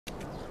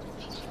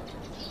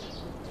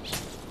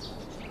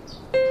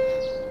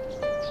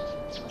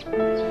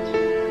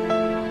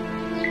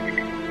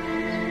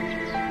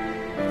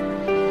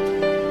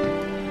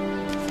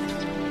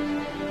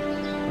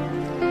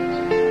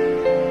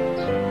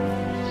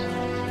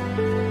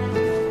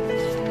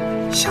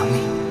想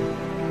你。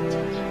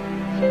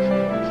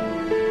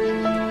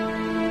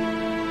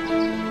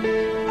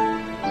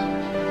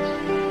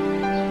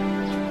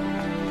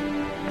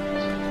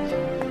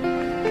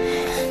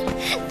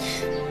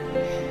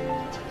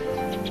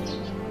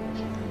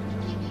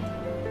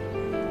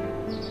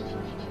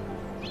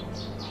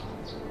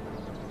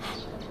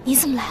你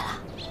怎么来了？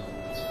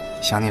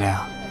想你了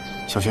呀。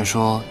小轩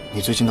说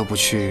你最近都不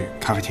去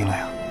咖啡厅了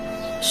呀。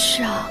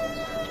是啊，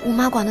我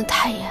妈管得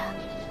太严。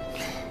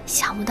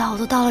想不到我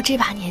都到了这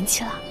把年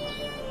纪了，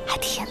还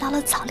体验到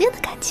了早恋的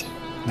感觉。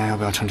那要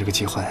不要趁这个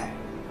机会，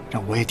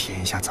让我也体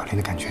验一下早恋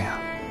的感觉呀？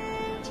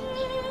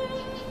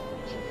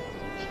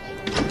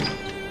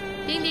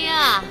丁丁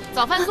啊，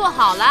早饭做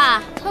好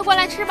了，快过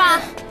来吃吧。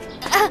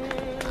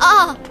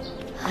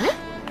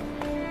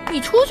你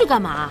出去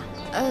干嘛？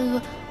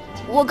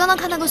我刚刚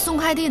看那个送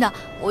快递的，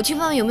我去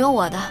问问有没有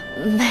我的，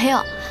没有。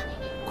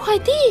快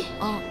递？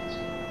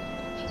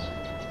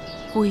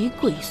鬼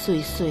鬼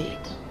祟祟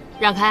的，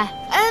让开！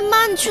哎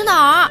妈，你去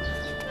哪儿？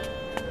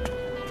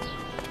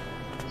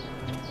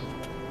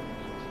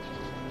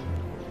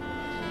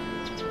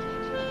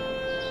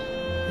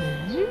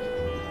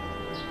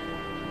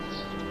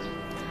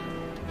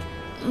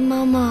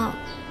妈妈，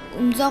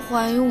你在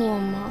怀疑我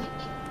吗？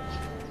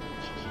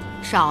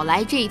少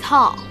来这一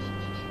套，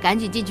赶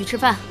紧进去吃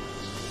饭。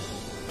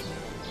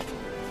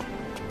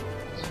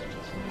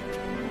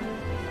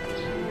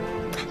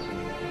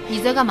你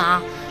在干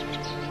嘛？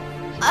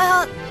哎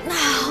呀，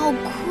好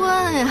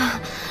困呀！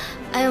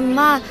哎呀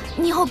妈，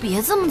你以后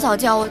别这么早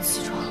叫我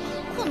起床，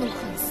困都困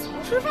死了。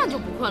吃饭就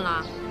不困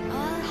了？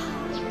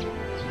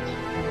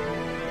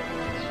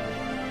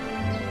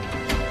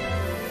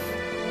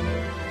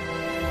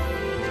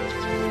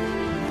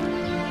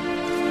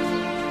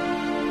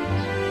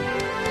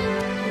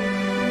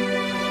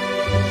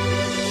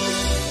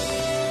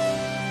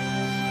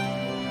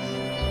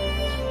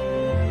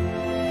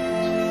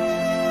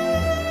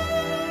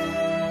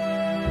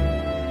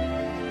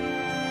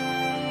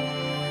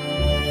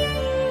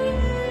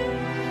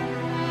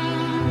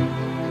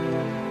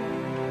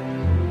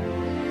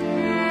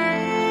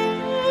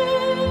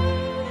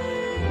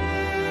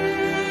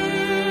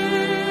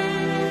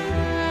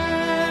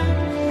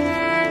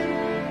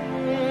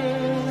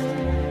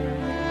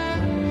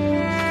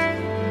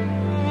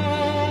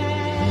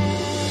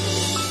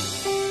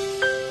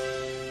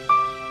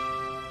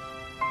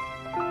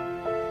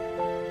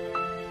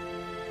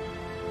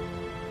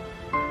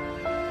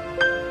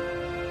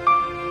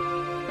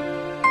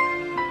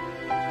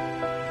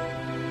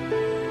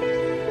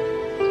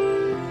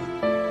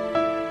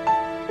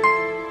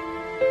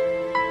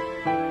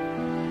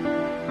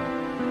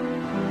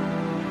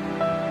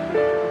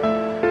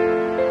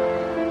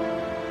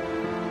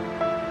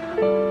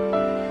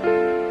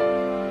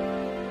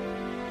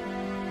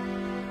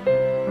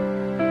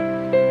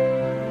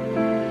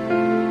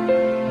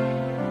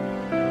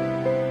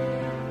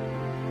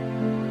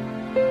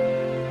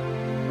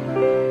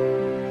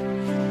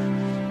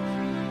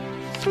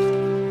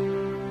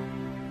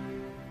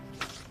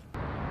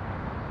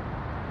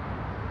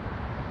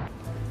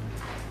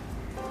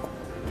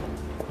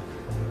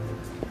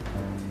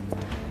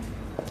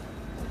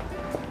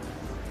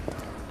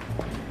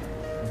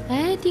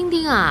丁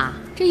丁啊，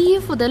这衣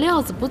服的料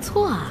子不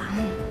错啊。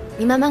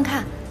你慢慢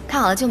看，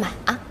看好了就买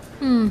啊。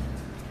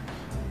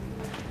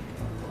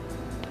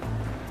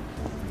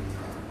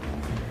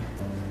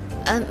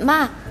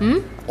妈，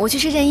我去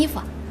试件衣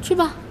服。去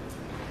吧。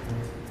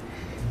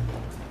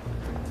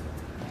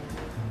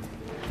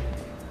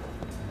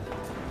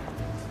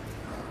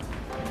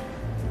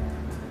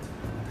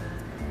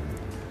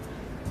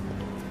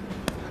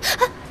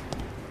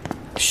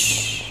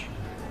嘘，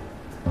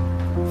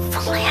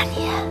疯了呀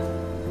你！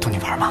逗你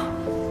玩吗？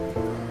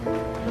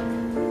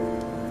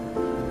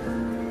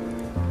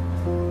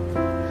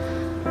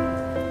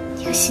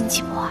一个星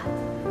期不玩，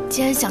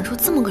竟然想出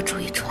这么个主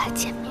意出来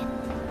见面。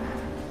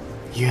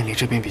医院离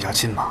这边比较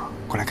近嘛，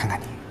过来看看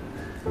你。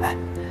哎，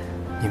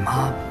你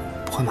妈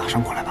不会马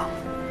上过来吧？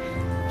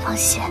放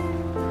心，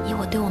以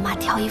我对我妈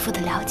挑衣服的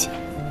了解，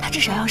她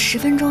至少要10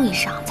分钟以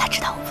上才知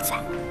道我不在。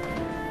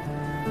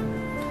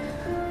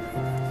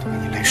都给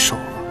你累瘦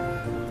了，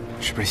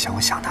是不是想我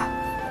想的？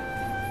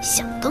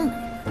想得美！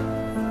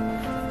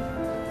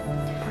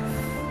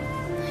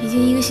已经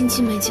1个星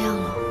期没见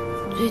了，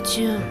最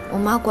近我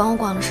妈管我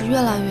管的是越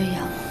来越严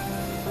了。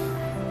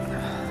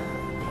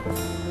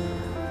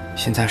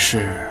现在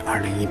是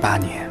2018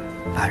年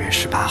8月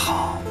18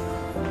号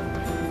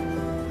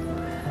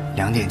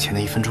2点前的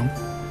1分钟，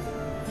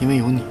因为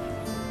有你，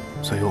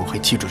所以我会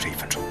记住这1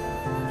分钟。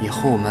以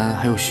后我们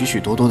还有许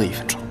许多多的1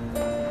分钟，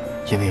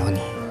因为有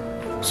你，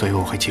所以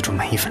我会记住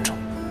每1分钟。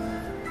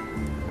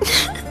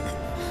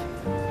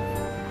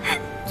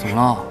怎么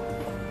了？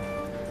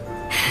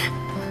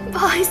不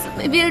好意思，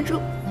没憋住。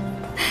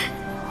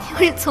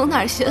你是从哪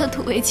儿学的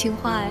土味情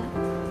话呀？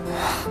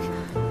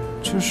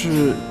就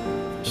是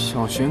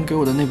小璇给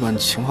我的那本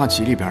情话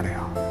集里边的呀，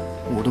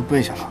我都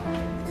背下了。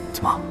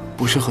怎么，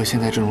不适合现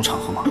在这种场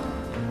合吗？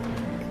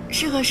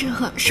适合，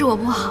是我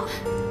不好。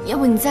要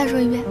不你再说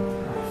一遍？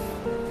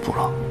不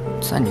了，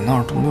在你那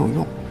儿都没有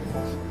用。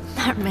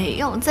哪儿没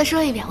用？再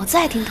说一遍，我最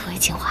爱听土味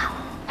情话了。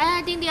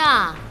哎，丁丁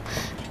啊，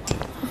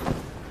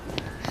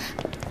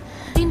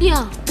丁丁，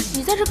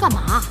你在这干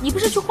嘛？你不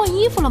是去换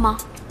衣服了吗？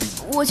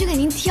我去给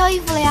您挑衣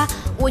服了呀，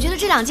我觉得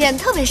这2件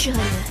特别适合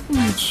您。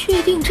你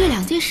确定这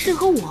2件适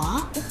合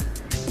我？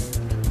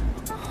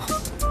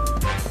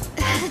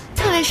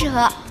特别适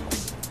合。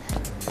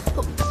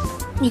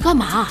你干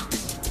嘛？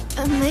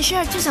没事，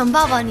就想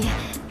抱抱你，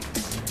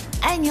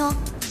爱你哦。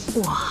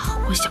哇，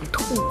我想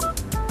吐。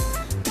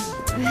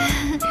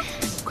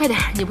快点，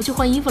你不去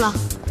换衣服了？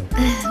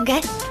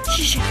给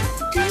试试。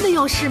真的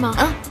要试吗？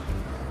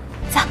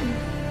走。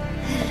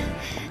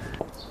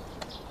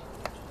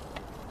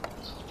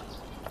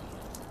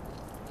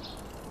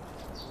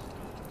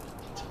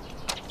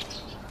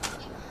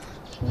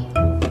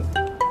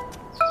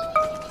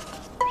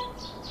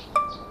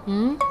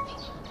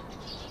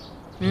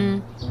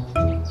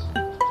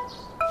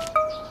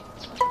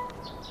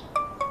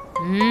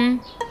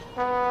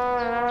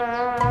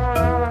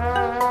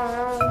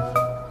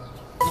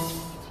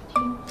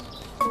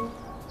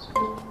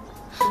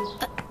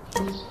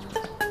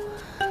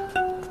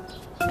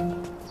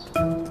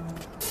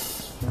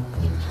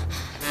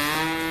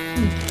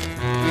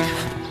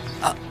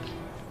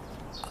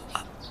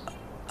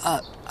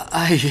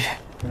阿姨，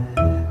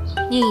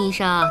宁医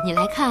生，你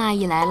来看阿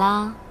姨来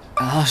了。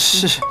啊，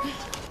是，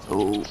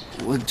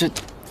我这……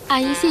阿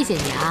姨，谢谢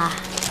你啊，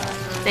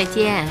再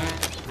见。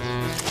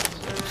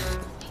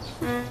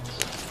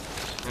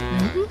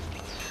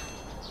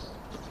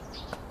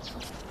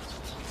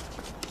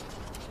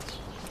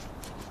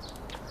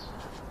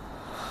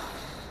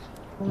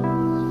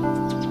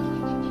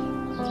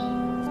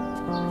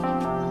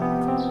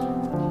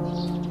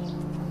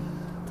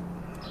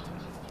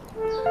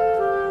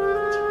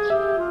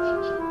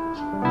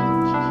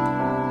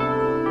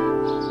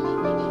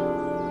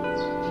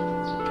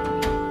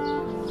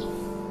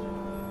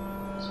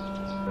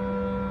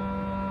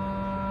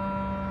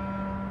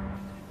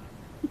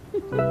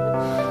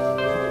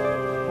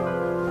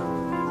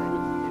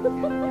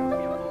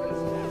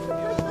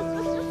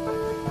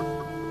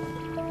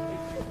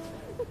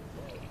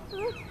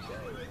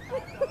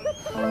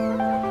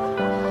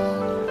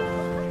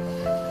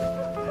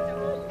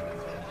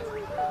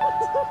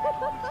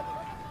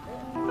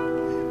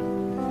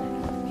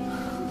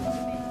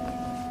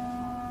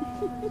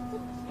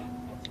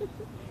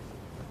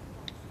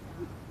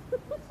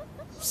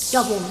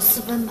要不我们私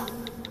奔吧？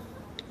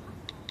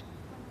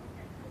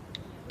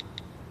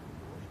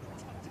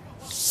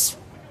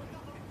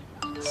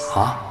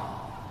啊？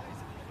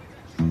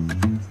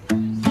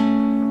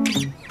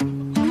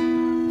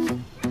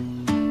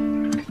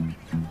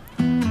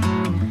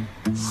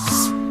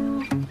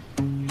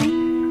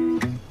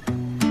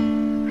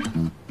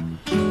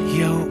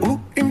有乌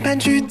云盘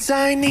踞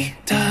在你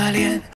的脸，